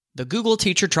The Google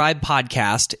Teacher Tribe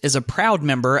podcast is a proud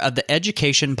member of the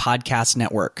Education Podcast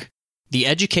Network. The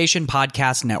Education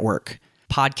Podcast Network.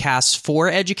 Podcasts for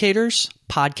educators,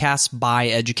 podcasts by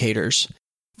educators.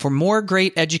 For more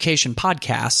great education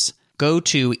podcasts, go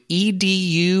to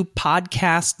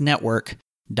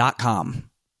edupodcastnetwork.com.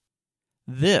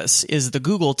 This is the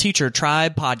Google Teacher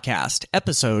Tribe podcast,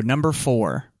 episode number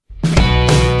 4.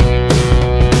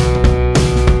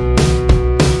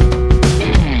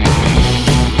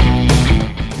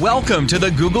 Welcome to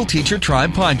the Google Teacher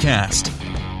Tribe podcast,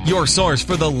 your source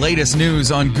for the latest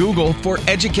news on Google for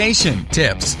education,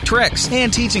 tips, tricks,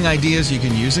 and teaching ideas you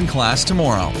can use in class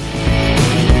tomorrow.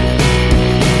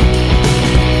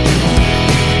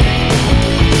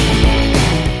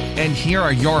 And here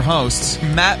are your hosts,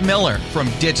 Matt Miller from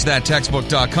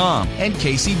DitchThatTextbook.com and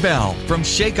Casey Bell from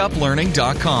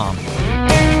ShakeUpLearning.com.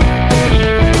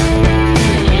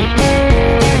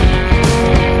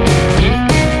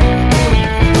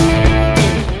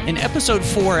 In episode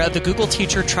 4 of the Google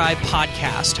Teacher Tribe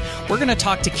podcast, we're going to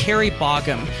talk to Carrie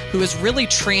Baughcum, who has really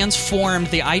transformed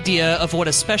the idea of what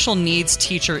a special needs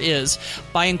teacher is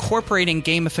by incorporating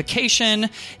gamification,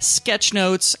 sketch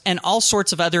notes, and all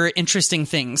sorts of other interesting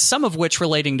things, some of which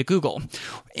relating to Google.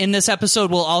 In this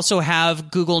episode, we'll also have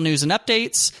Google News and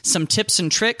Updates, some tips and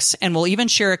tricks, and we'll even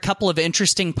share a couple of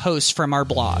interesting posts from our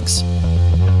blogs.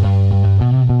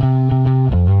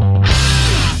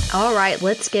 All right,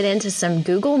 let's get into some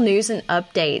Google News and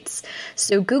Updates.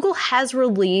 So Google has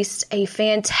released a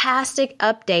fantastic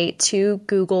update to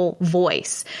Google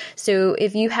Voice. So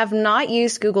if you have not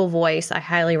used Google Voice, I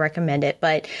highly recommend it.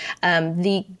 But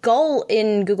the goal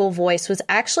in Google Voice was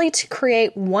actually to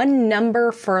create one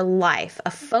number for life,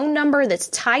 a phone number that's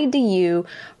tied to you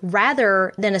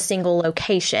rather than a single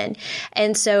location.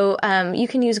 And so you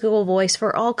can use Google Voice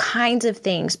for all kinds of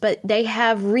things, but they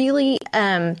have really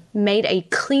made a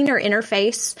cleaner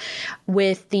interface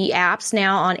with the apps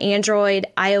now on Android,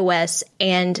 iOS,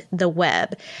 and the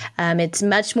web. It's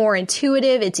much more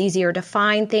intuitive. It's easier to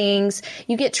find things.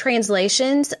 You get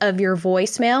translations of your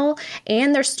voicemail,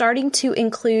 and they're starting to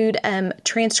include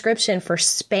transcription for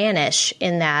Spanish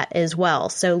in that as well.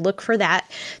 So look for that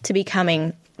to be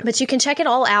coming. But you can check it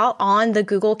all out on the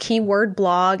Google Keyword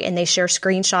blog, and they share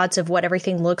screenshots of what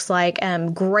everything looks like.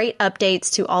 Great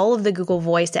updates to all of the Google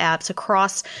Voice apps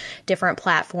across different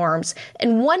platforms.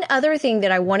 And one other thing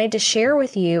that I wanted to share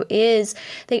with you is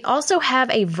they also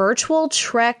have a virtual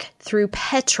trek through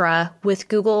Petra with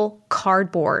Google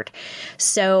Cardboard.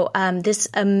 So this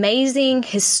amazing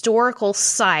historical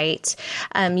site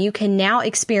you can now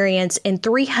experience in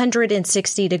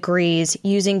 360 degrees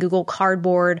using Google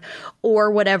Cardboard or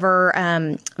whatever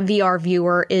VR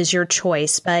viewer is your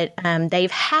choice. But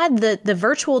they've had the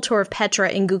virtual tour of Petra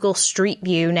in Google Street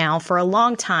View now for a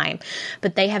long time,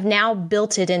 but they have now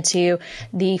built it into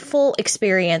the full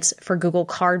experience for Google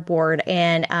Cardboard,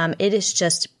 and it is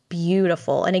just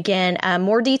beautiful. And again,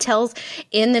 more details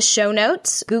in the show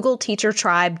notes,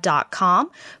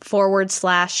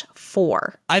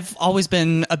 googleteachertribe.com/4. I've always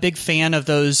been a big fan of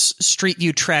those Street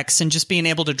View treks and just being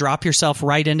able to drop yourself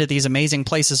right into these amazing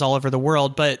places all over the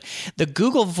world. But the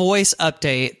Google Voice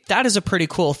update, that is a pretty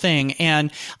cool thing. And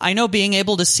I know being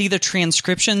able to see the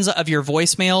transcriptions of your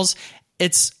voicemails,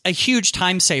 it's a huge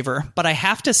time saver, but I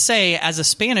have to say, as a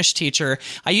Spanish teacher,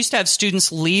 I used to have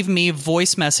students leave me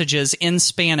voice messages in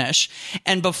Spanish,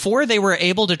 and before they were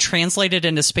able to translate it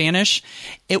into Spanish,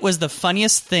 it was the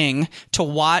funniest thing to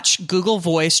watch Google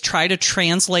Voice try to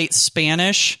translate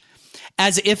Spanish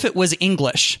as if it was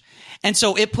English. And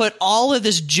so it put all of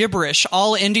this gibberish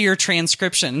all into your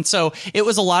transcription. So it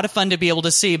was a lot of fun to be able to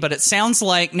see, but it sounds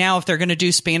like now if they're going to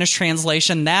do Spanish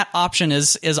translation, that option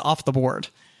is off the board.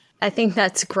 I think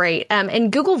that's great.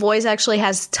 And Google Voice actually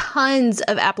has tons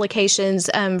of applications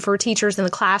for teachers in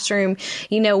the classroom.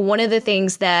 You know, one of the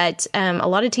things that a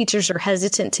lot of teachers are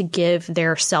hesitant to give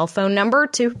their cell phone number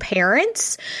to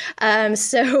parents.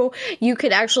 So you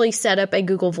could actually set up a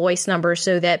Google Voice number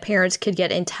so that parents could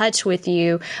get in touch with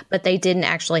you, but they didn't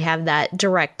actually have that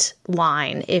direct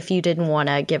line if you didn't want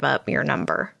to give up your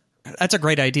number. That's a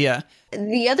great idea.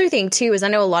 The other thing, too, is I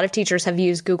know a lot of teachers have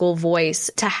used Google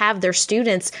Voice to have their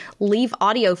students leave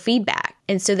audio feedback.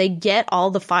 And so they get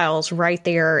all the files right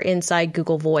there inside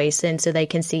Google Voice. And so they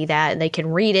can see that. They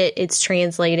can read it. It's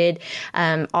translated.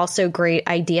 Also, great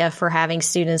idea for having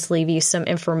students leave you some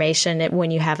information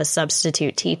when you have a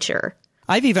substitute teacher.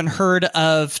 I've even heard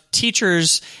of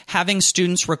teachers having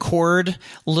students record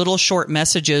little short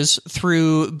messages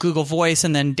through Google Voice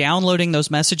and then downloading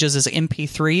those messages as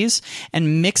MP3s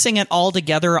and mixing it all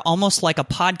together almost like a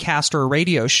podcast or a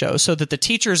radio show, so that the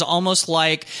teacher's almost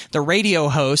like the radio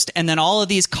host, and then all of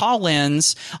these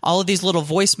call-ins, all of these little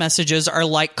voice messages are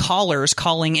like callers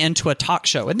calling into a talk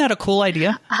show. Isn't that a cool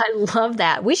idea? I love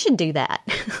that. We should do that.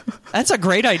 That's a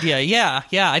great idea. Yeah,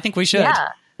 I think we should. Yeah.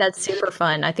 That's super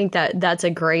fun. I think that's a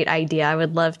great idea. I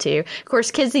would love to. Of course,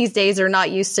 kids these days are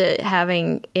not used to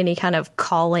having any kind of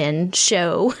call-in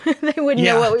show. They wouldn't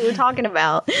know what we were talking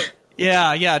about.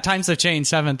 Yeah. Times have changed,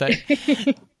 haven't they?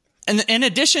 And in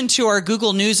addition to our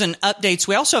Google News and updates,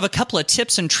 we also have a couple of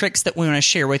tips and tricks that we want to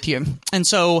share with you. And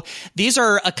so these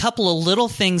are a couple of little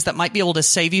things that might be able to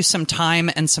save you some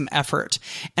time and some effort.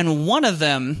 And one of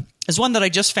them is one that I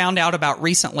just found out about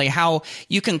recently, how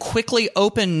you can quickly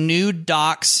open new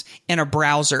docs in a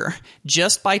browser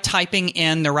just by typing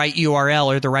in the right URL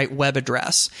or the right web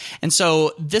address. And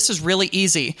so this is really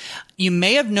easy. You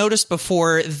may have noticed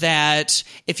before that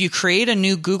if you create a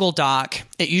new Google Doc,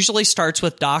 it usually starts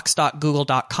with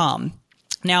docs.google.com.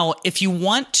 Now, if you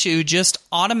want to just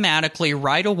automatically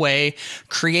right away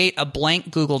create a blank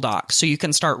Google Doc so you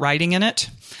can start writing in it,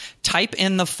 type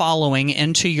in the following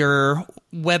into your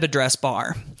web address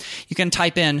bar. You can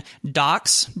type in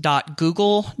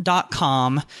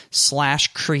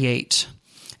docs.google.com/create.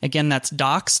 Again, that's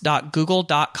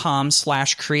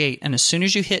docs.google.com/create. And as soon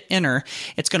as you hit enter,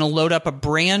 it's going to load up a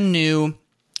brand new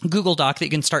Google Doc that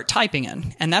you can start typing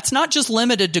in. And that's not just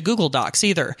limited to Google Docs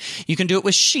either. You can do it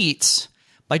with Sheets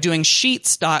by doing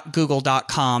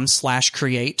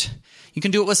sheets.google.com/create. You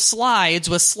can do it with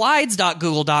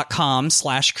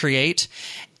slides.google.com/create.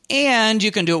 And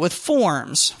you can do it with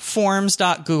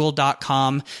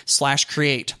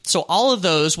forms.google.com/create. So all of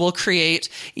those will create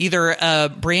either a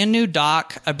brand new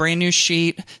doc, a brand new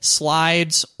sheet,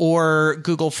 slides, or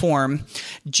Google form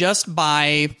just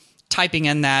by typing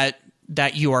in that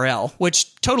URL,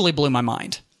 which totally blew my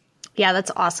mind. Yeah,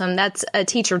 that's awesome. That's a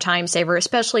teacher time saver,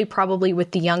 especially probably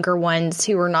with the younger ones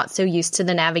who are not so used to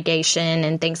the navigation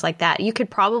and things like that. You could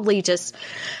probably just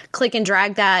click and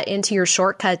drag that into your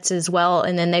shortcuts as well,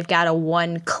 and then they've got a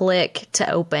one click to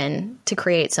open to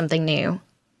create something new.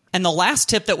 And the last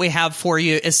tip that we have for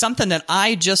you is something that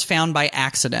I just found by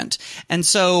accident. And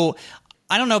so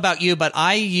I don't know about you, but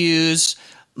I use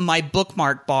my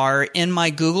bookmark bar in my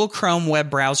Google Chrome web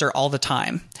browser all the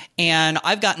time. And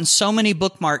I've gotten so many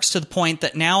bookmarks to the point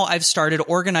that now I've started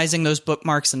organizing those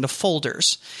bookmarks into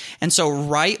folders. And so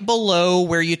right below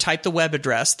where you type the web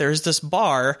address, there's this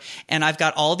bar, and I've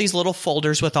got all these little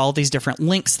folders with all these different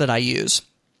links that I use.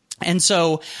 And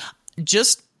so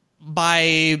just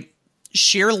by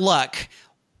sheer luck,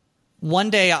 one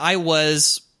day I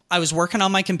was working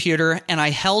on my computer, and I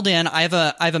held in, I have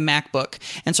a MacBook.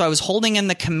 And so I was holding in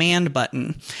the command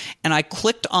button, and I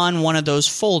clicked on one of those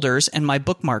folders in my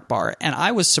bookmark bar. And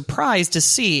I was surprised to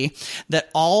see that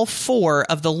all 4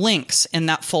 of the links in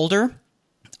that folder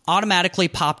automatically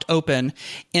popped open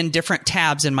in different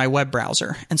tabs in my web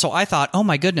browser. And so I thought, oh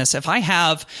my goodness, if I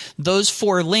have those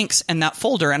 4 links in that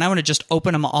folder and I want to just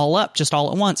open them all up just all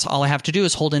at once, all I have to do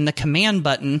is hold in the command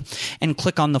button and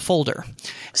click on the folder.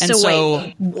 And so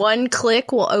wait, one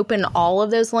click will open all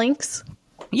of those links?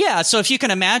 Yeah. So if you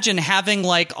can imagine having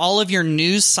like all of your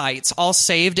news sites all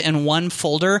saved in one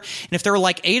folder, and if there were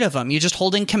like 8 of them, you just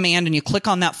hold in command and you click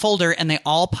on that folder and they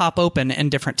all pop open in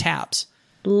different tabs.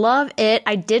 Love it.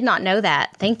 I did not know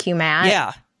that. Thank you,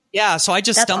 Matt. Yeah. So I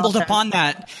just stumbled upon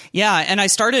that. Yeah. And I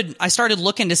started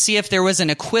looking to see if there was an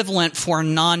equivalent for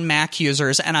non-Mac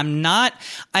users. And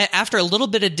after a little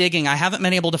bit of digging, I haven't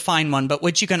been able to find one, but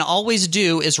what you can always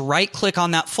do is right click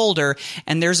on that folder,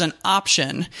 and there's an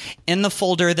option in the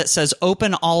folder that says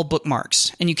open all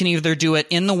bookmarks. And you can either do it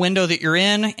in the window that you're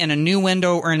in a new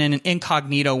window, or in an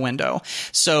incognito window.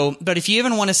 So, but if you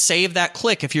even want to save that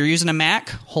click, if you're using a Mac,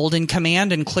 hold in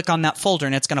command and click on that folder,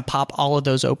 and it's going to pop all of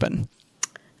those open.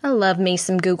 I love me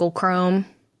some Google Chrome.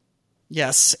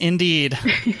 Yes, indeed.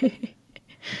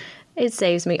 It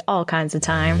saves me all kinds of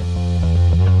time.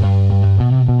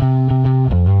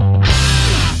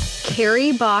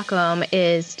 Carrie Baughcum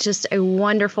is just a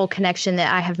wonderful connection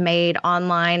that I have made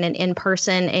online and in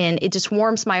person, and it just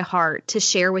warms my heart to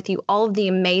share with you all of the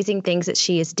amazing things that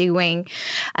she is doing.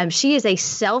 She is a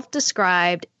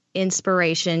self-described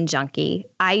inspiration junkie,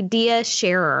 idea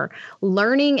sharer,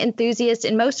 learning enthusiast,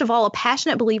 and most of all, a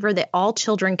passionate believer that all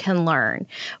children can learn.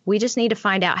 We just need to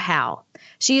find out how.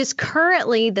 She is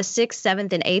currently the 6th,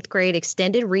 7th, and 8th grade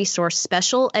extended resource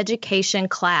special education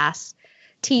class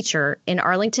teacher in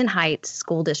Arlington Heights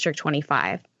School District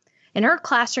 25. In her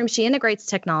classroom, she integrates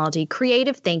technology,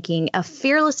 creative thinking, a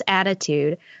fearless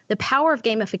attitude, the power of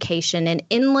gamification, and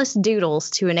endless doodles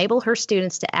to enable her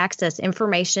students to access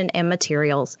information and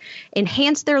materials,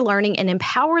 enhance their learning, and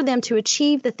empower them to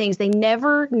achieve the things they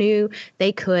never knew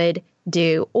they could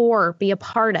do or be a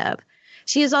part of.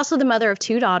 She is also the mother of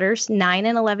 2 daughters, 9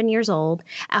 and 11 years old.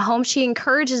 At home, she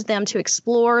encourages them to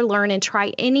explore, learn, and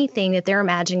try anything that their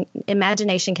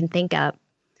imagination can think of.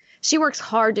 She works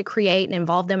hard to create and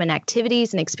involve them in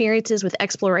activities and experiences with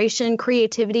exploration,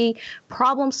 creativity,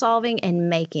 problem solving, and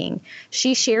making.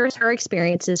 She shares her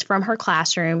experiences from her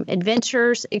classroom,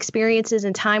 adventures, experiences,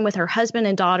 and time with her husband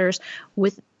and daughters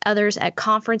with others at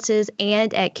conferences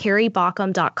and at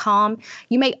carriebaughcum.com.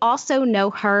 You may also know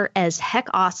her as Heck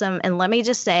Awesome, and let me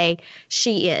just say,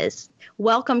 she is.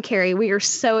 Welcome, Carrie. We are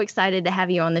so excited to have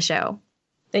you on the show.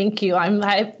 Thank you. I'm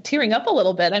tearing up a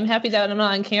little bit. I'm happy that I'm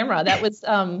not on camera. That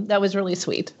was really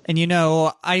sweet. And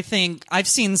I think I've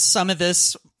seen some of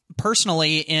this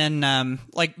personally in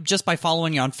like just by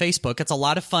following you on Facebook. It's a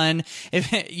lot of fun.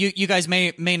 If you guys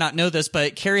may not know this,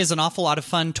 but Carrie is an awful lot of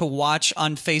fun to watch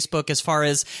on Facebook as far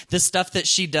as the stuff that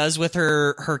she does with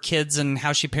her kids and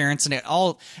how she parents, and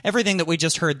everything that we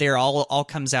just heard there all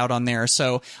comes out on there.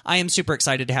 So I am super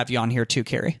excited to have you on here too,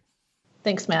 Carrie.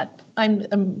 Thanks, Matt.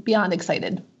 I'm beyond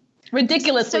excited.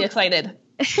 Ridiculously excited.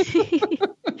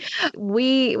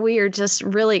 We are just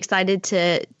really excited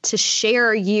to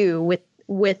share you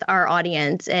with our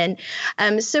audience. And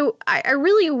so I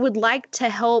really would like to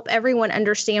help everyone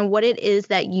understand what it is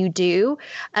that you do.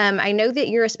 I know that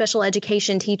you're a special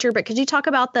education teacher, but could you talk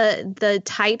about the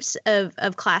types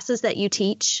of classes that you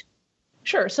teach?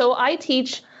 Sure. So I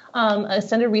teach a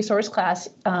extended resource class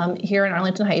here in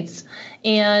Arlington Heights.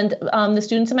 And the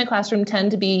students in my classroom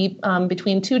tend to be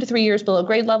between 2 to 3 years below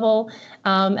grade level,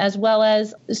 as well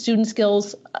as student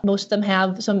skills. Most of them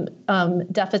have some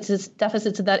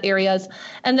deficits in that areas.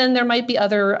 And then there might be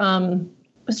other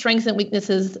strengths and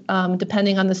weaknesses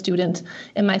depending on the student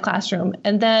in my classroom.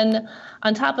 And then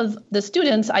on top of the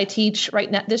students, I teach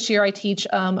right now, this year I teach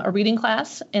a reading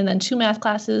class, and then 2 math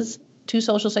classes, 2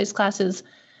 social studies classes,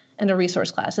 and a resource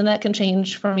class. And that can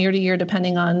change from year to year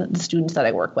depending on the students that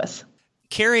I work with.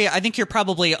 Carrie, I think you're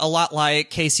probably a lot like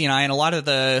Casey and I and a lot of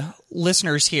the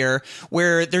listeners here,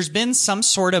 where there's been some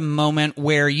sort of moment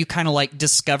where you kind of like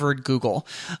discovered Google.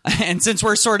 And since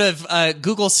we're sort of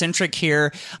Google centric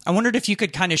here, I wondered if you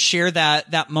could kind of share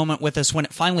that moment with us when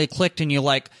it finally clicked and you're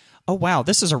like, oh, wow,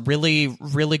 this is a really,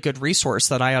 really good resource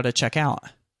that I ought to check out.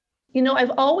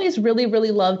 I've always really,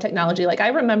 really loved technology. Like I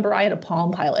remember I had a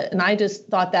Palm Pilot and I just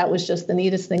thought that was just the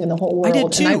neatest thing in the whole world. I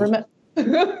did too.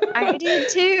 I did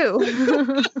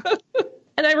too.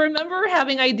 And I remember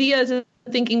having ideas and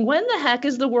thinking, when the heck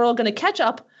is the world going to catch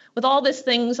up with all these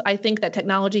things I think that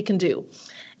technology can do?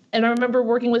 And I remember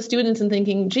working with students and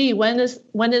thinking, gee, when is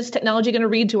technology going to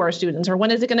read to our students? Or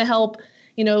when is it going to help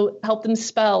them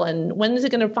spell? And when is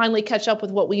it going to finally catch up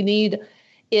with what we need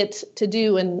it to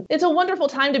do? And it's a wonderful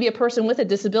time to be a person with a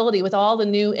disability, with all the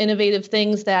new innovative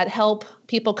things that help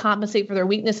people compensate for their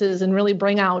weaknesses and really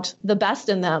bring out the best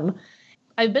in them.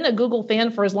 I've been a Google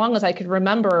fan for as long as I could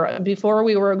remember, before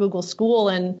we were a Google school,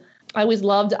 and I always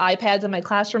loved iPads in my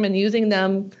classroom and using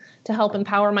them to help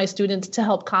empower my students to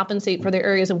help compensate for their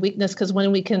areas of weakness, because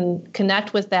when we can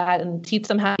connect with that and teach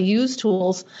them how to use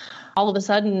tools, all of a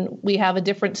sudden we have a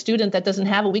different student that doesn't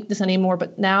have a weakness anymore,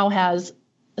 but now has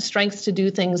strengths to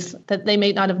do things that they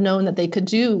may not have known that they could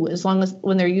do as long as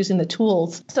when they're using the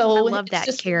tools. So I love that,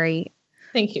 Carrie.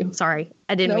 Thank you. Sorry,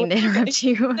 I didn't mean to interrupt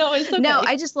you. No, it's okay. No,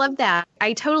 I just love that.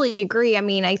 I totally agree. I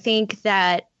mean, I think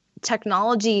that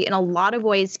technology in a lot of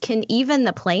ways can even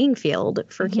the playing field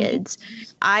for kids.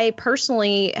 I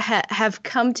personally have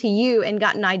come to you and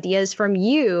gotten ideas from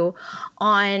you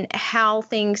on how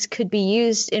things could be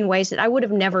used in ways that I would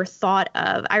have never thought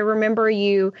of. I remember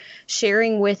you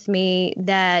sharing with me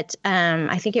that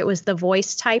I think it was the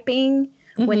voice typing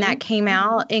when that came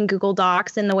out in Google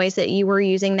Docs, and the ways that you were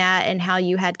using that, and how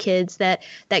you had kids that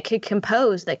could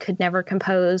compose, that could never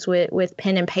compose with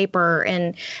pen and paper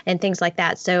and things like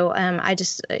that. So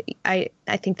I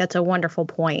think that's a wonderful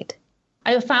point.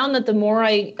 I have found that the more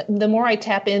I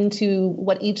tap into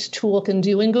what each tool can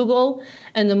do in Google,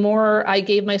 and the more I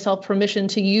gave myself permission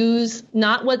to use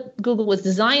not what Google was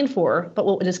designed for, but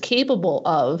what it is capable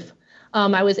of,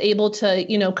 I was able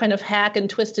to, kind of hack and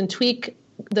twist and tweak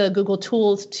the Google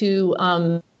tools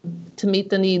to to meet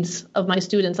the needs of my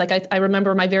students. Like I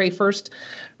remember my very first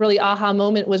really aha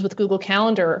moment was with Google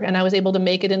Calendar, and I was able to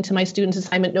make it into my students'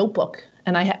 assignment notebook.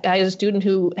 And I had a student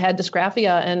who had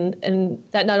dysgraphia, and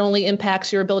that not only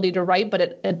impacts your ability to write, but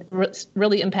it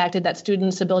really impacted that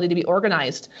student's ability to be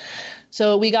organized.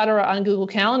 So we got her on Google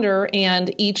Calendar,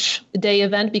 and each day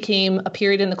event became a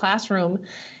period in the classroom.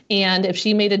 And if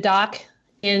she made a doc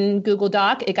in Google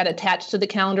Doc, it got attached to the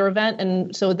calendar event.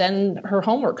 And so then her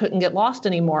homework couldn't get lost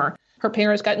anymore. Her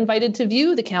parents got invited to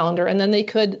view the calendar, and then they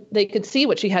could see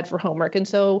what she had for homework. And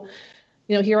so,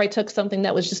 here I took something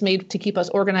that was just made to keep us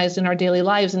organized in our daily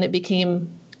lives, and it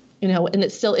became, and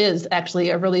it still is actually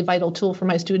a really vital tool for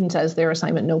my students as their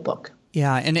assignment notebook.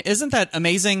 Yeah, and isn't that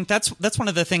amazing? That's one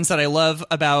of the things that I love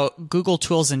about Google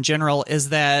tools in general is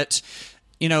that,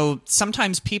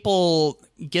 sometimes people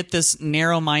get this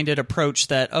narrow-minded approach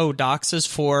that, Docs is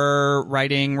for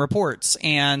writing reports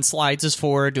and Slides is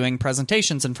for doing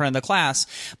presentations in front of the class.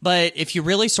 But if you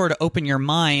really sort of open your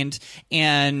mind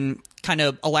and kind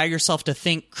of allow yourself to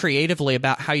think creatively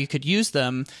about how you could use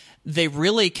them, they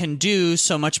really can do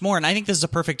so much more. And I think this is a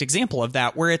perfect example of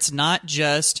that, where it's not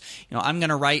just, I'm going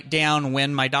to write down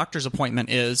when my doctor's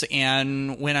appointment is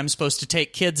and when I'm supposed to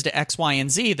take kids to X, Y, and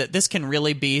Z, that this can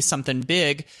really be something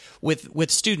big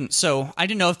with students. So I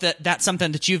didn't know if that's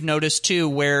something that you've noticed too,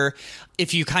 where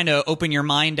if you kind of open your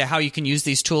mind to how you can use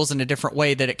these tools in a different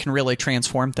way, that it can really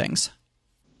transform things.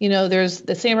 There's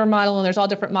the Samer model, and there's all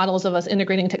different models of us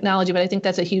integrating technology, but I think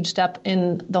that's a huge step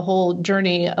in the whole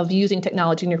journey of using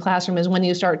technology in your classroom, is when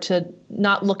you start to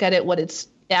not look at it what it's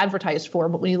advertised for,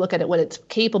 but when you look at it what it's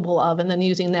capable of, and then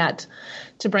using that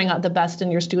to bring out the best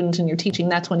in your students and your teaching,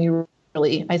 that's when you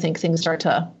really, I think, things start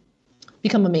to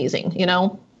become amazing,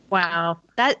 Wow,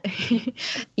 that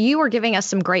you were giving us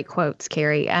some great quotes,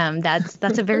 Carrie.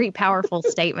 That's a very powerful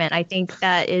statement. I think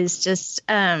that is just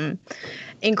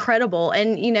incredible.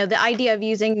 And, the idea of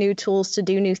using new tools to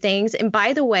do new things. And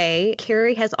by the way,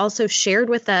 Carrie has also shared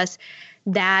with us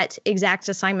that exact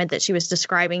assignment that she was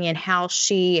describing and how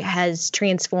she has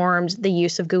transformed the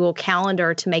use of Google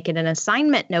Calendar to make it an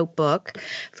assignment notebook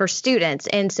for students.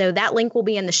 And so that link will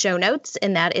be in the show notes,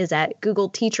 and that is at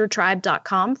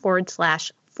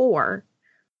googleteachertribe.com/4.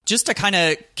 Just to kind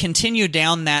of continue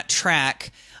down that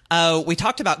track, we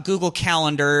talked about Google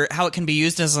Calendar, how it can be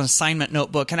used as an assignment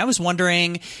notebook. And I was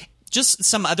wondering just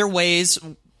some other ways,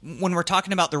 when we're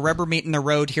talking about the rubber meeting the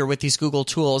road here with these Google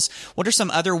tools, what are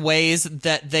some other ways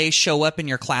that they show up in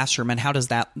your classroom, and how does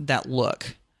that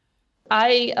look?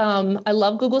 I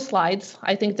love Google Slides.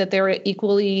 I think that they're an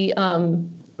equally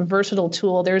versatile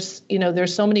tool. There's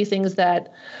so many things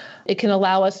that it can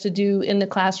allow us to do in the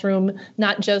classroom,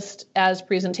 not just as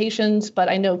presentations, but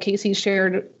I know Casey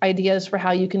shared ideas for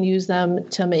how you can use them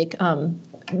to make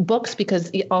books,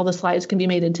 because all the slides can be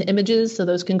made into images. So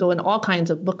those can go in all kinds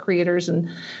of book creators and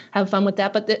have fun with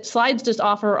that. But the slides just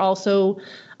offer also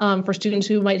for students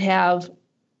who might have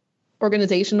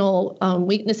organizational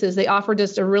weaknesses, they offer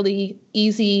just a really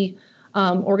easy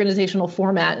organizational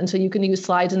format. And so you can use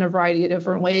slides in a variety of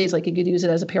different ways. Like you could use it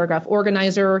as a paragraph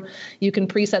organizer. You can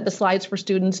preset the slides for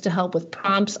students to help with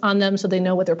prompts on them so they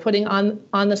know what they're putting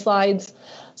on the slides.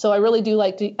 So I really do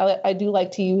like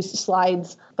to use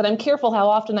slides, but I'm careful how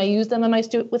often I use them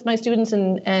with my students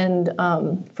and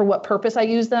for what purpose I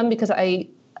use them, because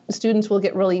students will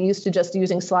get really used to just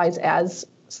using slides as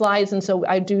slides. And so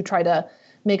I do try to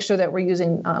make sure that we're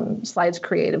using slides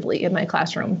creatively in my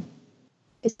classroom.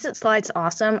 Isn't Slides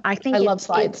awesome? I think I love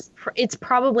Slides. It's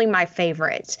probably my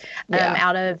favorite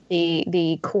out of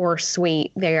the core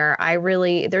suite there.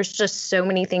 There's just so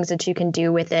many things that you can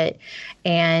do with it.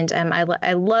 And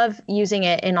I love using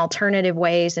it in alternative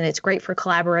ways, and it's great for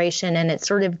collaboration, and it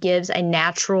sort of gives a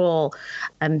natural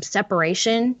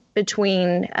separation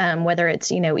between whether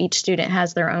it's, each student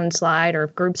has their own slide or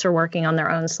if groups are working on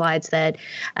their own slides that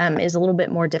is a little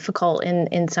bit more difficult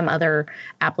in some other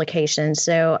applications.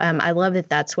 So I love that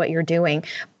that's what you're doing.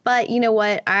 But you know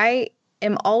what? I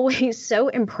am always so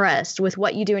impressed with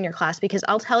what you do in your class, because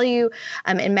I'll tell you,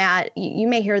 and Matt, you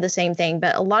may hear the same thing,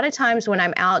 but a lot of times when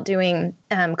I'm out doing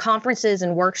conferences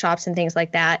and workshops and things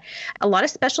like that, a lot of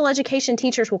special education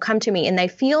teachers will come to me and they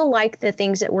feel like the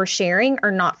things that we're sharing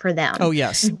are not for them. Oh,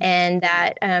 yes. And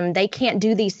that they can't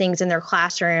do these things in their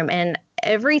classroom. And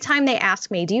every time they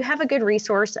ask me, do you have a good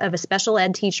resource of a special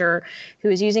ed teacher who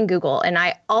is using Google? And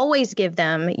I always give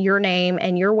them your name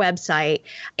and your website.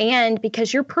 And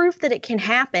because you're proof that it can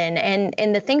happen,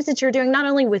 and the things that you're doing, not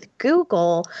only with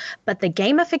Google, but the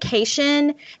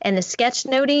gamification and the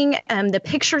sketchnoting, the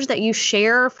pictures that you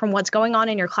share from what's going on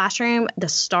in your classroom, the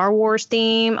Star Wars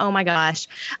theme. Oh my gosh.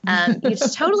 You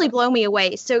just totally blow me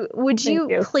away. So would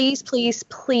you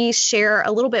please share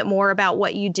a little bit more about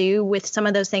what you do with some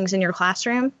of those things in your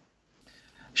classroom?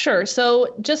 Sure.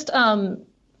 So just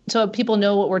so people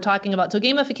know what we're talking about. So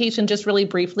gamification, just really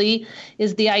briefly,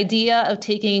 is the idea of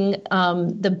taking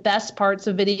the best parts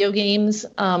of video games,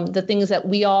 the things that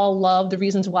we all love, the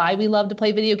reasons why we love to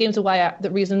play video games, the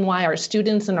reason why our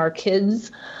students and our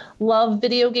kids love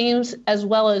video games, as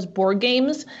well as board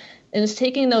games. And it's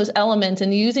taking those elements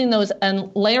and using those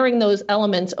and layering those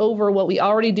elements over what we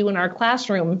already do in our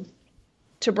classroom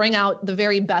to bring out the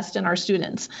very best in our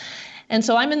students. And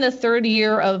so I'm in the third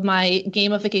year of my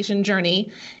gamification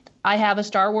journey. I have a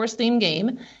Star Wars themed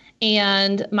game,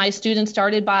 and my students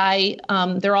started by,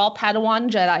 they're all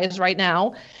Padawan Jedis right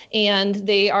now, and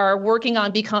they are working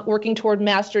toward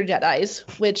Master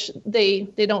Jedis, which they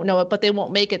don't know it, but they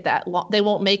won't make it that long. They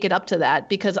won't make it up to that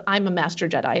because I'm a Master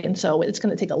Jedi, and so it's going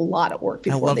to take a lot of work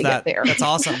before they get there. That's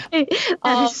awesome.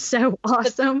 That is so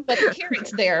awesome. But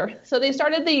Carrie's there. So they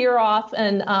started the year off,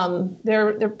 and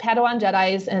they're Padawan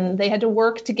Jedis, and they had to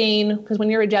work to gain, because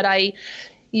when you're a Jedi,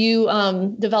 you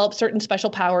develop certain special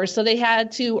powers. So they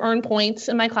had to earn points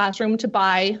in my classroom to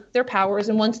buy their powers.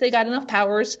 And once they got enough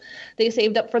powers, they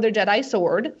saved up for their Jedi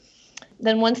sword.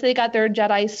 Then once they got their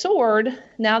Jedi sword,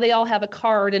 now they all have a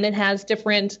card, and it has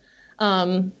different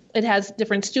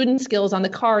student skills on the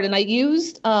card. And I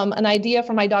used an idea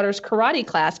from my daughter's karate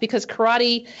class, because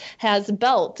karate has a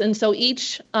belt. And so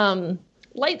each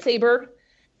lightsaber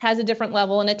has a different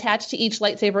level, and attached to each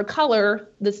lightsaber color,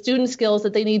 the student skills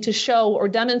that they need to show or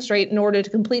demonstrate in order to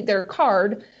complete their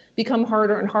card become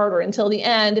harder and harder until the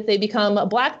end. If they become a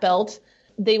black belt,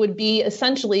 they would be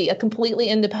essentially a completely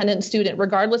independent student,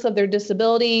 regardless of their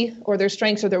disability or their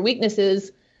strengths or their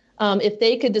weaknesses. If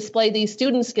they could display these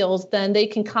student skills, then they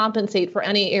can compensate for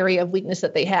any area of weakness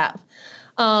that they have.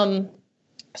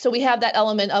 So we have that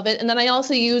element of it. And then I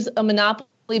also use a Monopoly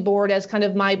board as kind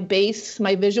of my base,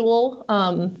 my visual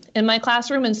in my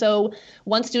classroom. And so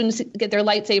once students get their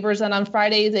lightsabers, and on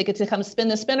Fridays they get to come spin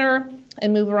the spinner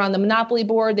and move around the Monopoly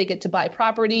board. They get to buy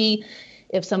property.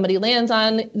 If somebody lands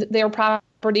on their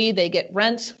property, they get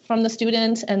rent from the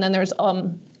student. And then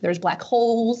there's black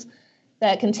holes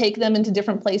that can take them into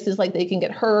different places, like they can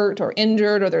get hurt or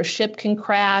injured, or their ship can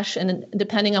crash. And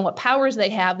depending on what powers they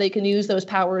have, they can use those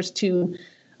powers to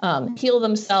heal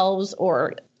themselves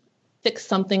or fix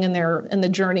something in the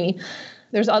journey.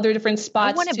 There's other different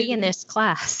spots. I want to be in this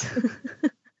class.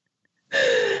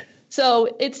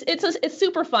 So it's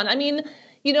super fun. I mean,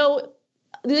 the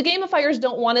gamifiers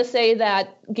don't want to say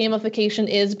that gamification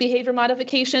is behavior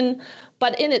modification,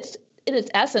 but in its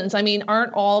essence, I mean,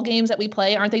 aren't all games that we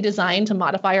play, aren't they designed to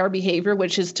modify our behavior,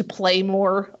 which is to play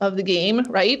more of the game,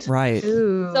 right? Right.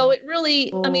 Ooh. So it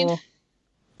really, I mean,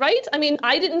 right? I mean,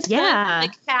 I didn't spend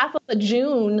like half of a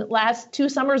June 2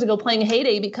 summers ago playing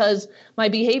Heyday because my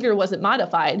behavior wasn't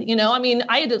modified. I mean,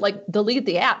 I had to like delete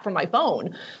the app from my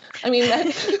phone. I mean,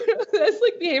 that's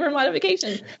like behavior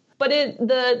modification. But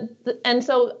and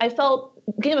so I felt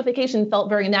gamification felt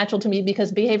very natural to me,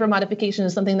 because behavior modification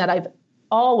is something that I've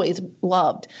always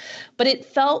loved. But it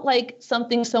felt like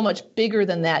something so much bigger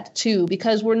than that too,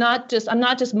 because I'm not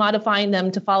just modifying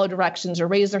them to follow directions or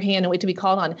raise their hand and wait to be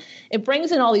called on. It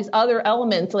brings in all these other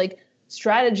elements like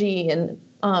strategy and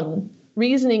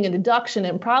reasoning and deduction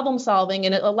and problem solving,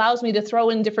 and it allows me to throw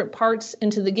in different parts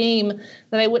into the game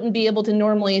that I wouldn't be able to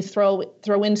normally throw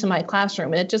into my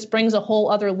classroom. And it just brings a whole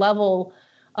other level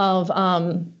of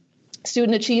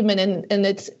student achievement, and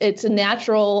it's a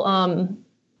natural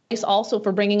also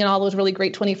for bringing in all those really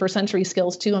great 21st century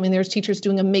skills too. I mean, there's teachers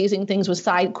doing amazing things with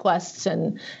side quests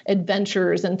and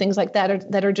adventures and things like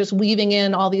that are just weaving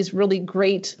in all these really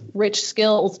great, rich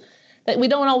skills that we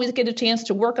don't always get a chance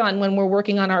to work on when we're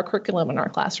working on our curriculum in our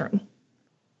classroom.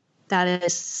 That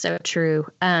is so true.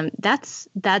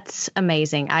 That's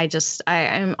amazing. I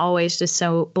am always just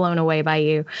so blown away by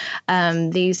you.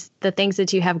 The things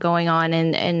that you have going on,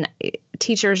 and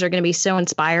teachers are going to be so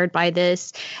inspired by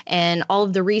this and all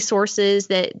of the resources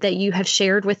that you have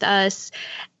shared with us.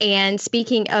 And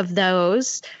speaking of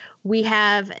those, we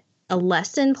have a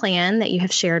lesson plan that you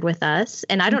have shared with us.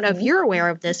 And I don't know if you're aware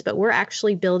of this, but we're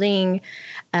actually building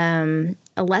a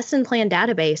lesson plan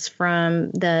database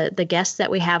from the guests that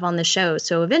we have on the show.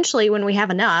 So eventually, when we have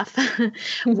enough,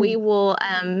 we will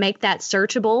make that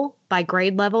searchable by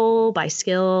grade level, by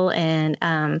skill,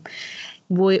 and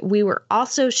we were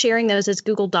also sharing those as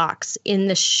Google Docs in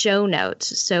the show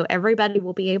notes. So everybody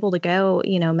will be able to go,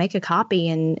 make a copy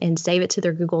and save it to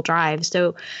their Google Drive.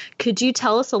 So could you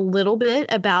tell us a little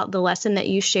bit about the lesson that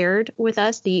you shared with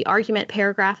us, the argument,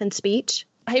 paragraph, and speech?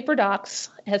 HyperDocs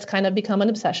has kind of become an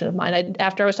obsession of mine. When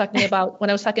I was talking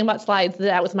about slides,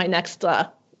 that was my next,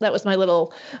 that was my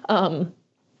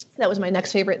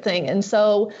next favorite thing. And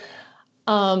so,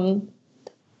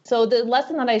 so the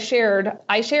lesson that I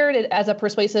shared it as a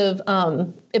persuasive,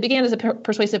 it began as a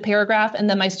persuasive paragraph, and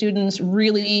then my students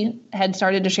really had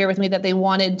started to share with me that they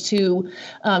wanted to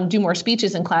do more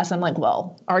speeches in class. I'm like,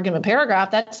 well, argument paragraph,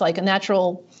 that's like the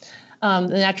natural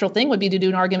thing would be to do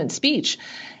an argument speech.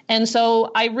 And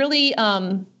so I really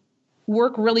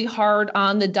work really hard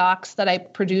on the docs that I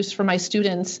produce for my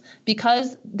students,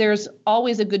 because there's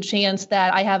always a good chance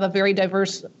that I have a very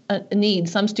diverse need.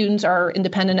 Some students are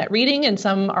independent at reading and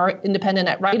some are independent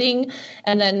at writing,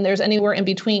 and then there's anywhere in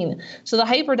between. So the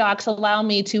HyperDocs allow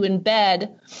me to embed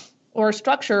or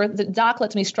structure, the doc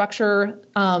lets me structure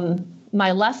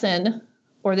my lesson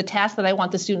or the task that I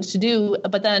want the students to do.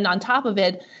 But then on top of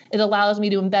it, it allows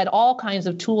me to embed all kinds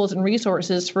of tools and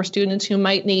resources for students who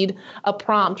might need a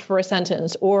prompt for a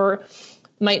sentence or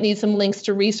might need some links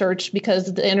to research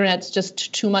because the internet's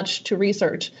just too much to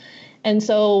research. And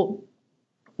so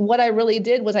what I really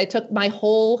did was I took my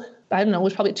whole, it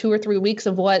was probably 2 or 3 weeks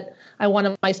of what I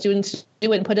wanted my students to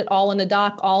do and put it all in a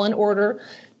doc, all in order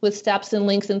with steps and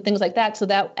links and things like that. So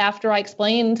that after I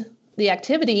explained the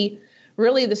activity,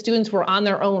 really, the students were on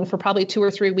their own for probably 2 or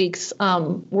 3 weeks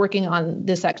working on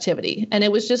this activity. And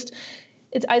it was just,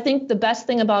 I think the best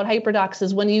thing about HyperDocs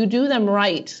is when you do them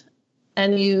right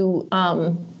and you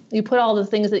put all the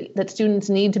things that students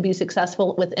need to be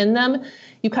successful within them,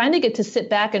 you kind of get to sit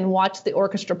back and watch the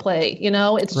orchestra play.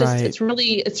 It's just,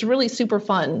 right. It's really super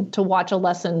fun to watch a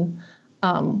lesson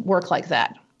work like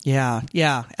that. Yeah,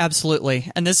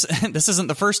 absolutely. And this isn't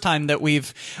the first time that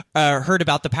we've heard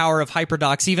about the power of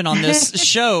HyperDocs. Even on this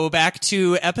show, back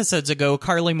 2 episodes ago,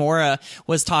 Carly Mora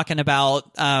was talking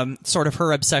about sort of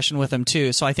her obsession with them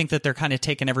too. So I think that they're kind of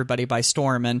taking everybody by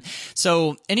storm. And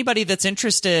so anybody that's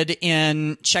interested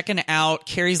in checking out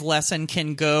Carrie's lesson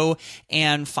can go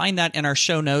and find that in our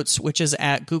show notes, which is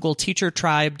at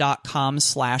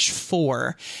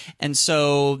googleteachertribe.com/4. And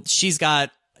so she's got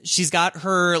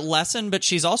her lesson, but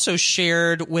she's also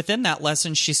shared within that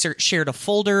lesson, she shared a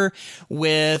folder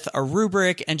with a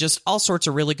rubric and just all sorts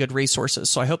of really good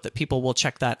resources. So I hope that people will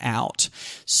check that out.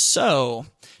 So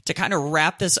to kind of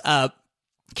wrap this up,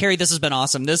 Carrie, this has been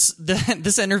awesome.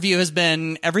 This interview has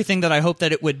been everything that I hoped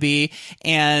that it would be.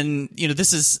 And,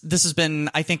 this has been,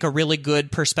 I think, a really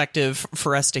good perspective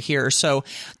for us to hear. So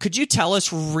could you tell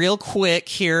us real quick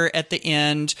here at the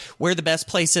end where the best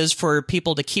place is for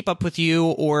people to keep up with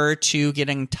you or to get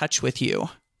in touch with you?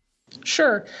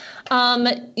 Sure.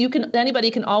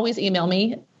 Anybody can always email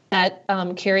me at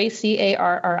Carrie, Carrie,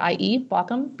 Baughcum,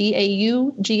 Baughcum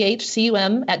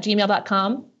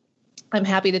 @gmail.com. I'm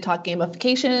happy to talk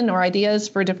gamification or ideas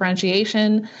for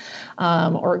differentiation,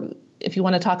 or if you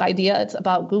want to talk ideas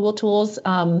about Google tools.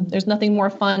 There's nothing more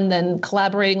fun than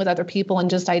collaborating with other people and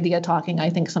just idea talking, I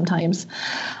think, sometimes.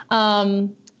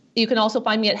 You can also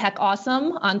find me at Heck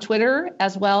Awesome on Twitter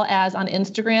as well as on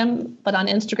Instagram. But on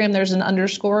Instagram, there's an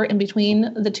underscore in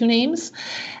between the 2 names.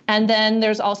 And then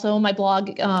there's also my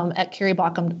blog at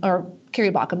Baughcum or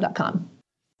carriebaughcum.com.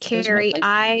 Carrie,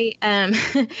 I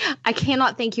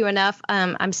cannot thank you enough.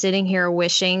 I'm sitting here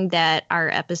wishing that our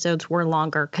episodes were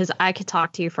longer because I could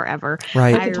talk to you forever.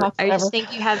 Right. I just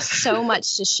think you have so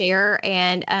much to share,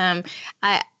 and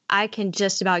I can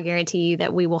just about guarantee you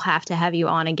that we will have to have you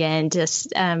on again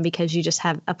just because you just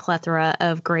have a plethora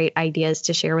of great ideas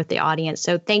to share with the audience.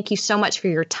 So thank you so much for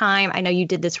your time. I know you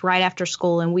did this right after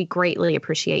school, and we greatly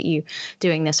appreciate you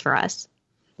doing this for us.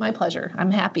 My pleasure.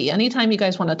 I'm happy. Anytime you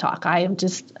guys want to talk, I am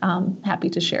just happy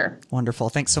to share. Wonderful.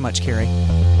 Thanks so much, Carrie.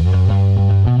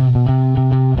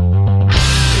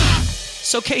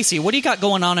 So, Casey, what do you got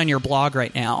going on your blog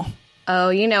right now? Oh,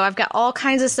 I've got all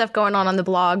kinds of stuff going on the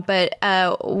blog, but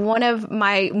one of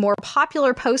my more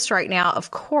popular posts right now,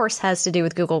 of course, has to do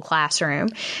with Google Classroom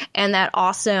and that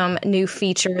awesome new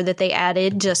feature that they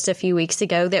added just a few weeks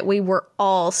ago that we were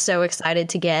all so excited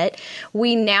to get.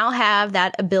 We now have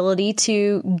that ability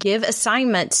to give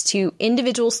assignments to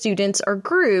individual students or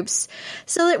groups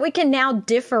so that we can now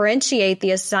differentiate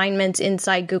the assignments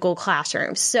inside Google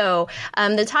Classroom. So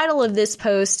the title of this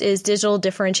post is Digital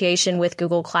Differentiation with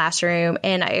Google Classroom.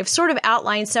 And I've sort of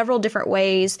outlined several different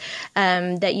ways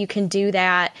that you can do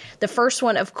that. The first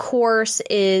one, of course,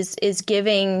 is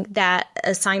giving that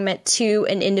assignment to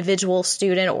an individual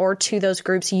student or to those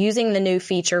groups using the new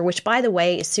feature, which, by the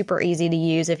way, is super easy to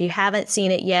use. If you haven't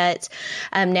seen it yet,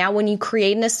 now when you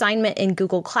create an assignment in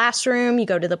Google Classroom, you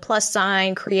go to the plus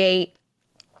sign, create.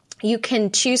 You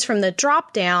can choose from the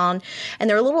drop down, and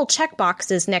there are little check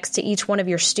boxes next to each one of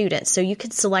your students. So you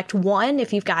can select one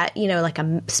if you've got, like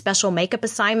a special makeup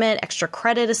assignment, extra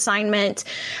credit assignment.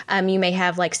 You may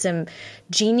have like some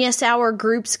Genius Hour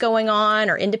groups going on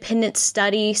or independent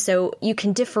study. So you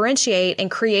can differentiate and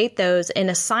create those and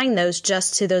assign those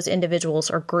just to those individuals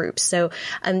or groups. So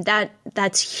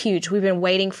that's huge. We've been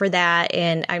waiting for that,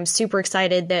 and I'm super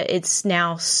excited that it's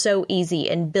now so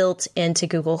easy and built into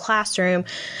Google Classroom.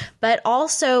 But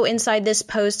also inside this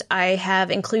post, I have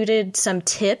included some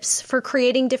tips for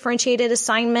creating differentiated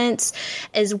assignments,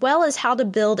 as well as how to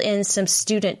build in some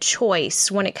student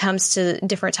choice when it comes to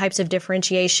different types of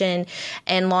differentiation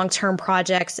and long-term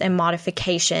projects and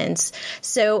modifications.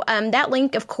 So that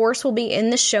link, of course, will be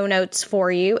in the show notes for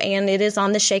you, and it is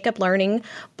on the Shake Up Learning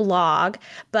blog.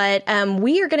 But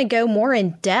we are going to go more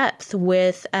in depth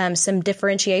with some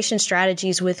differentiation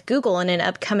strategies with Google in an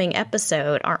upcoming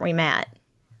episode, aren't we, Matt?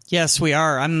 Yes, we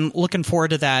are. I'm looking forward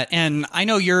to that. And I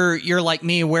know you're like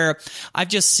me, where I've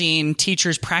just seen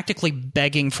teachers practically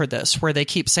begging for this, where they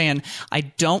keep saying, I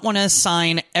don't want to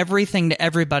assign everything to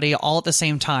everybody all at the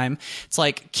same time. It's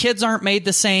like, kids aren't made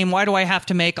the same. Why do I have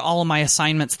to make all of my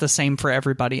assignments the same for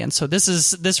everybody? And so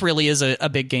this really is a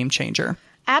big game changer.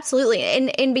 Absolutely.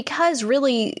 And because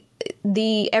really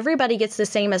the everybody gets the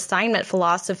same assignment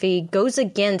philosophy goes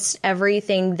against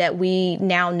everything that we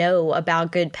now know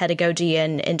about good pedagogy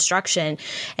and instruction.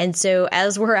 And so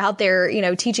as we're out there,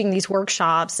 teaching these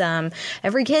workshops,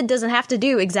 every kid doesn't have to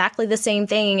do exactly the same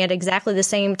thing at exactly the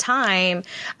same time.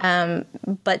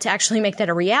 But to actually make that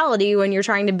a reality when you're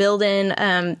trying to build in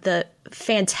the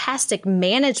fantastic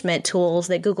management tools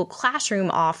that Google Classroom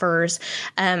offers,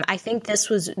 I think this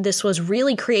was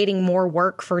really creating more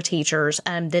work for teachers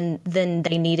than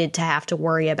they needed to have to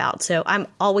worry about. So I'm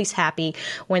always happy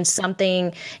when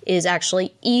something is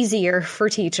actually easier for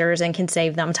teachers and can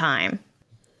save them time.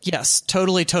 Yes,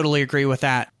 totally agree with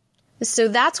that. So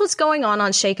that's what's going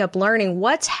on Shake Up Learning.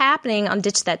 What's happening on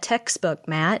Ditch That Textbook,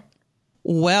 Matt?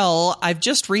 Well, I've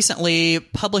just recently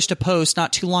published a post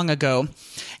not too long ago,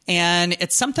 and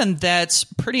it's something that's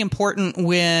pretty important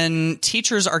when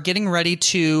teachers are getting ready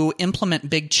to implement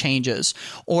big changes,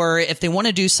 or if they want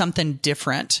to do something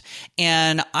different.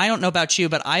 And I don't know about you,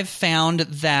 but I've found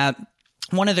that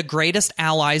one of the greatest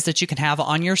allies that you can have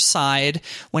on your side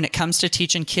when it comes to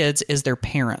teaching kids is their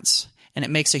parents. And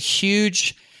it makes a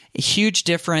huge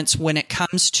difference when it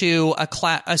comes to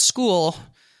a school.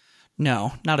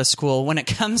 No, not a school. When it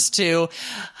comes to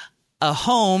a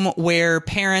home where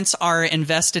parents are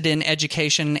invested in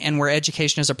education and where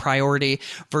education is a priority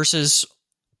versus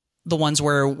the ones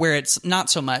where it's not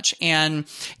so much. And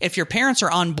if your parents are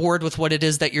on board with what it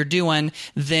is that you're doing,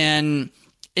 then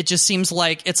it just seems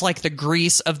like it's like the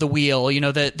grease of the wheel,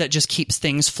 that just keeps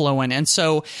things flowing. And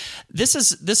so this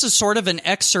is sort of an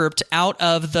excerpt out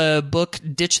of the book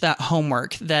Ditch That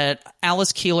Homework that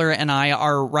Alice Keeler and I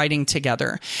are writing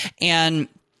together. And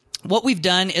what we've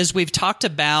done is we've talked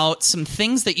about some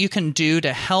things that you can do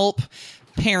to help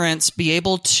parents be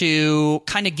able to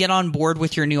kind of get on board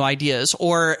with your new ideas,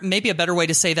 or maybe a better way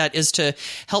to say that is to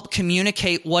help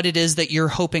communicate what it is that you're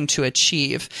hoping to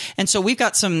achieve. And so we've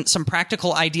got some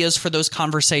practical ideas for those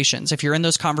conversations. If you're in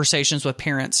those conversations with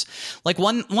parents, like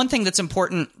one thing that's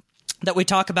important that we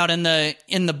talk about in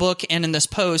the book and in this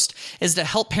post is to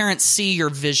help parents see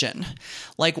your vision.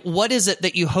 Like, what is it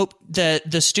that you hope that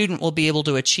the student will be able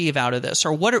to achieve out of this?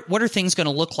 Or what are things going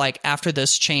to look like after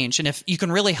this change? And if you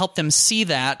can really help them see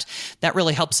that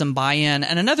really helps them buy in.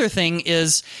 And another thing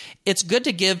is it's good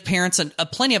to give parents a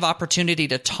plenty of opportunity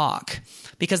to talk,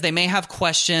 because they may have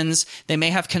questions, they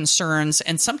may have concerns.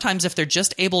 And sometimes if they're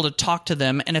just able to talk to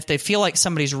them, and if they feel like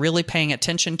somebody's really paying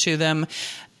attention to them,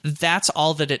 that's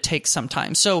all that it takes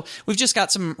sometimes. So we've just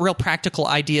got some real practical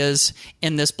ideas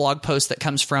in this blog post that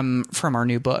comes from our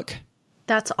new book.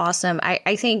 That's awesome.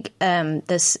 I think the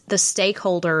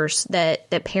stakeholders that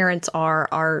parents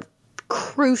are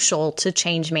crucial to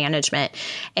change management.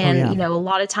 And, a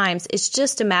lot of times it's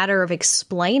just a matter of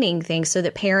explaining things so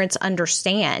that parents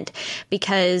understand,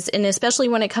 and especially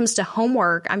when it comes to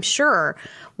homework, I'm sure,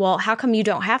 well, how come you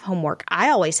don't have homework? I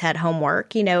always had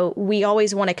homework. We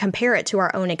always want to compare it to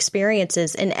our own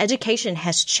experiences, and education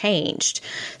has changed.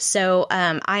 So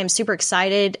I am super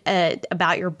excited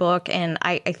about your book, and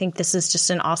I think this is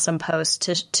just an awesome post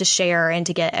to share and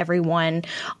to get everyone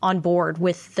on board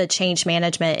with the change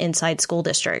management inside school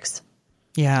districts.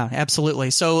 Yeah,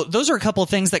 absolutely. So those are a couple of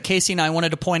things that Casey and I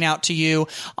wanted to point out to you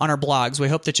on our blogs. We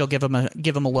hope that you'll give them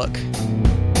a look.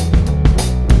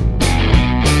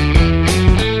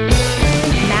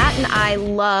 I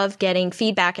love getting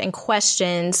feedback and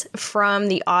questions from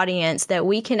the audience that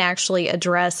we can actually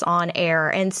address on air.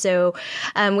 And so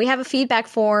we have a feedback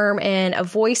form and a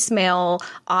voicemail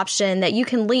option that you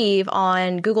can leave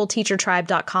on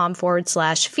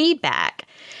googleteachertribe.com/feedback.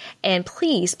 And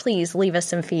please leave us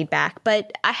some feedback.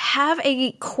 But I have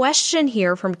a question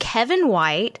here from Kevin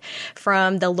White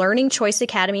from the Learning Choice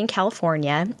Academy in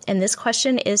California. And this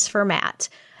question is for Matt.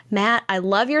 Matt, I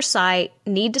love your site.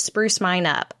 Need to spruce mine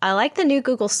up. I like the new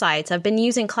Google Sites. I've been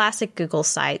using classic Google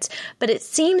Sites, but it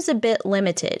seems a bit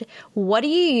limited. What do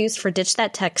you use for Ditch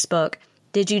That Textbook?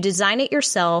 Did you design it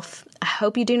yourself? I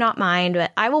hope you do not mind,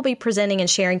 but I will be presenting and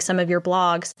sharing some of your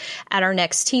blogs at our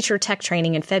next teacher tech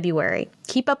training in February.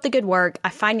 Keep up the good work. I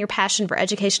find your passion for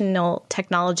educational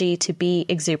technology to be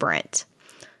exuberant.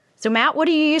 So Matt, what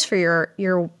do you use for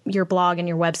your blog and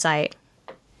your website?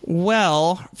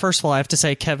 Well, first of all, I have to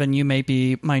say, Kevin, you may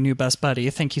be my new best buddy.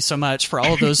 Thank you so much for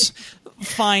all of those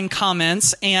fine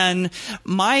comments. And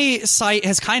my site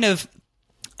has kind of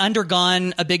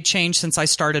undergone a big change since I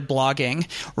started blogging.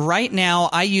 Right now,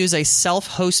 I use a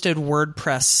self-hosted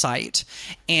WordPress site,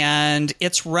 and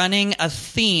it's running a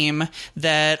theme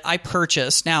that I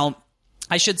purchased. Now,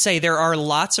 I should say there are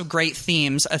lots of great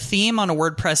themes. A theme on a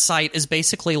WordPress site is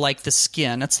basically like the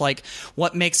skin. It's like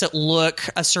what makes it look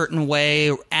a certain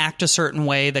way, act a certain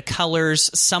way, the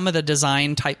colors, some of the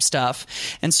design type stuff.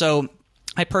 And so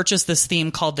I purchased this theme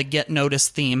called the Get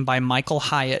Noticed theme by Michael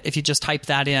Hyatt. If you just type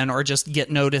that in, or just Get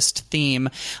Noticed theme,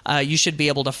 you should be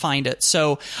able to find it.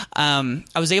 So I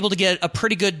was able to get a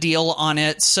pretty good deal on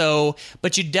it.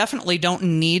 But you definitely don't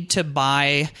need to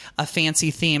buy a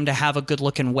fancy theme to have a good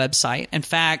looking website. In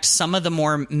fact, some of the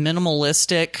more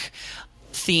minimalistic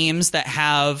themes that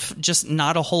have just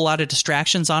not a whole lot of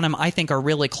distractions on them, I think are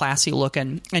really classy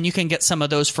looking. And you can get some of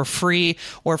those for free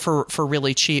or for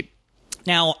really cheap.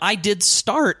 Now, I did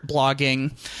start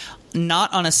blogging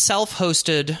not on a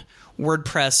self-hosted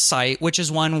WordPress site, which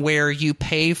is one where you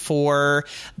pay for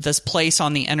this place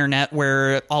on the internet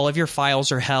where all of your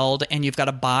files are held, and you've got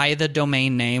to buy the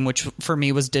domain name, which for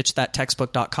me was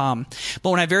ditchthattextbook.com. But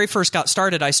when I very first got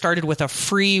started, I started with a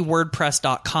free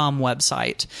WordPress.com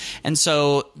website. And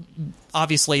so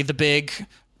obviously the big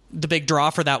draw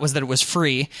for that was that it was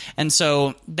free. And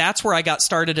so that's where I got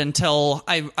started until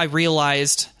I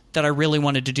realized that I really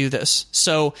wanted to do this.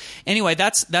 So anyway,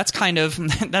 that's kind of,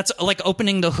 that's like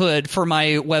opening the hood for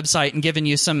my website and giving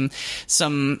you some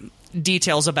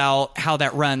details about how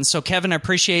that runs. So Kevin, I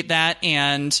appreciate that.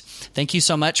 And thank you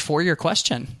so much for your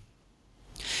question.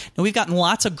 Now, we've gotten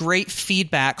lots of great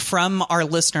feedback from our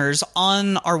listeners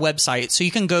on our website. So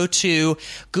you can go to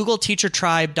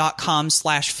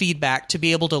googleteachertribe.com/feedback to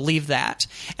be able to leave that.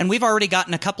 And we've already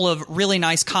gotten a couple of really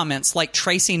nice comments, like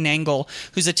Tracy Nangle,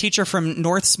 who's a teacher from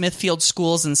North Smithfield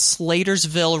Schools in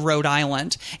Slatersville, Rhode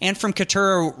Island, and from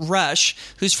Katura Rush,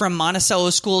 who's from Monticello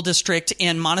School District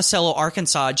in Monticello,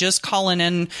 Arkansas, just calling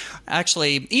in,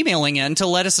 actually emailing in to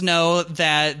let us know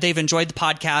that they've enjoyed the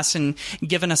podcast and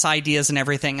given us ideas and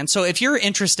everything. And so if you're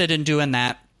interested in doing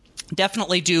that,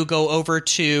 definitely do go over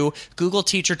to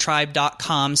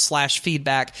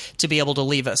googleteachertribe.com/feedback to be able to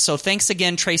leave us. So thanks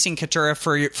again, Tracy and Katura,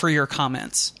 for your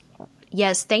comments.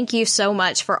 Yes, thank you so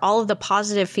much for all of the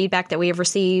positive feedback that we have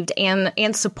received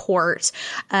and support.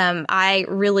 I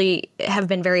really have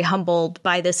been very humbled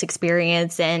by this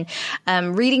experience, and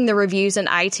reading the reviews in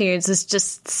iTunes is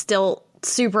just still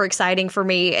super exciting for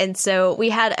me. And so we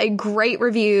had a great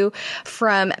review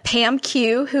from Pam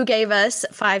Q, who gave us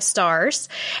 5 stars.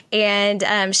 And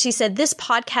she said, this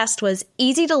podcast was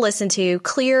easy to listen to,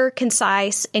 clear,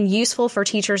 concise, and useful for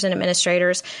teachers and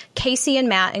administrators. Casey and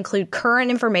Matt include current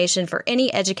information for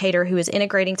any educator who is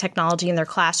integrating technology in their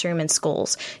classroom and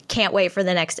schools. Can't wait for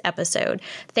the next episode.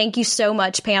 Thank you so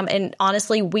much, Pam. And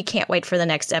honestly, we can't wait for the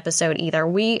next episode either.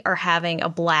 We are having a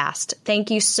blast. Thank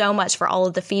you so much for all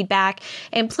of the feedback.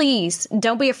 And please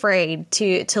don't be afraid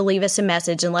to leave us a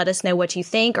message and let us know what you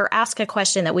think or ask a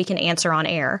question that we can answer on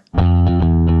air.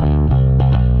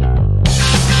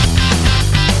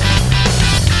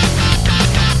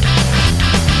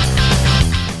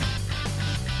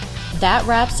 That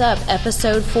wraps up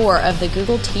episode 4 of the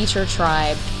Google Teacher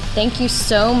Tribe. Thank you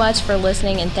so much for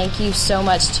listening, and thank you so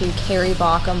much to Carrie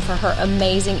Baughcum for her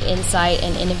amazing insight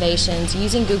and innovations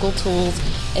using Google tools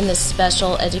in the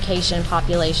special education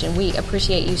population. We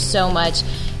appreciate you so much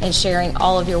and sharing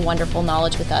all of your wonderful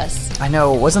knowledge with us. I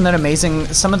know, wasn't that amazing?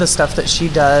 Some of the stuff that she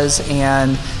does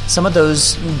and some of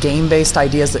those game-based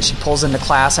ideas that she pulls into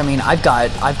class. I mean, I've got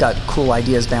cool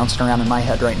ideas bouncing around in my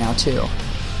head right now too.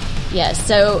 Yes,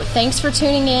 so thanks for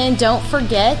tuning in. Don't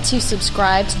forget to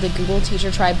subscribe to the Google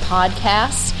Teacher Tribe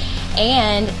podcast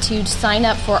and to sign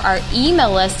up for our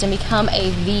email list and become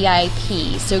a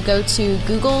VIP. So go to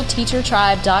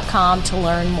googleteachertribe.com to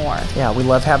learn more. Yeah, we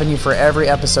love having you for every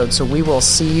episode, so we will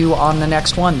see you on the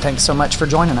next one. Thanks so much for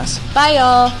joining us. Bye,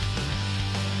 y'all.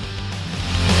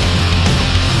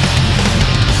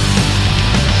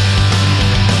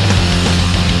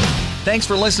 Thanks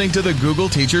for listening to the Google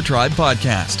Teacher Tribe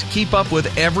podcast. Keep up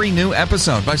with every new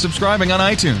episode by subscribing on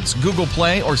iTunes, Google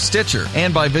Play, or Stitcher,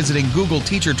 and by visiting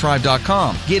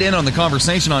googleteachertribe.com. Get in on the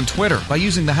conversation on Twitter by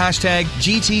using the hashtag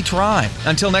GTTribe.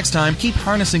 Until next time, keep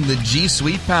harnessing the G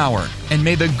Suite power, and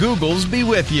may the Googles be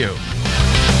with you.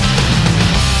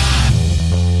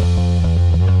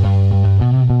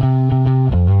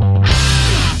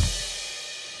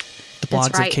 The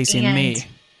blogs of Casey and me.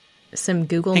 Some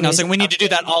Google Hang on a News second. We need to do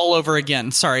that all over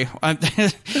again. Sorry.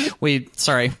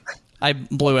 Sorry. I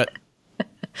blew it.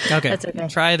 Okay. That's okay.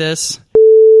 Try this.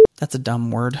 That's a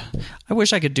dumb word. I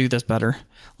wish I could do this better.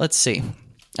 Let's see.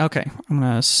 Okay. I'm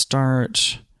going to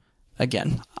start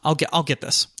again. I'll get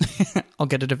this. I'll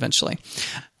get it eventually.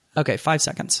 Okay. 5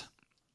 seconds.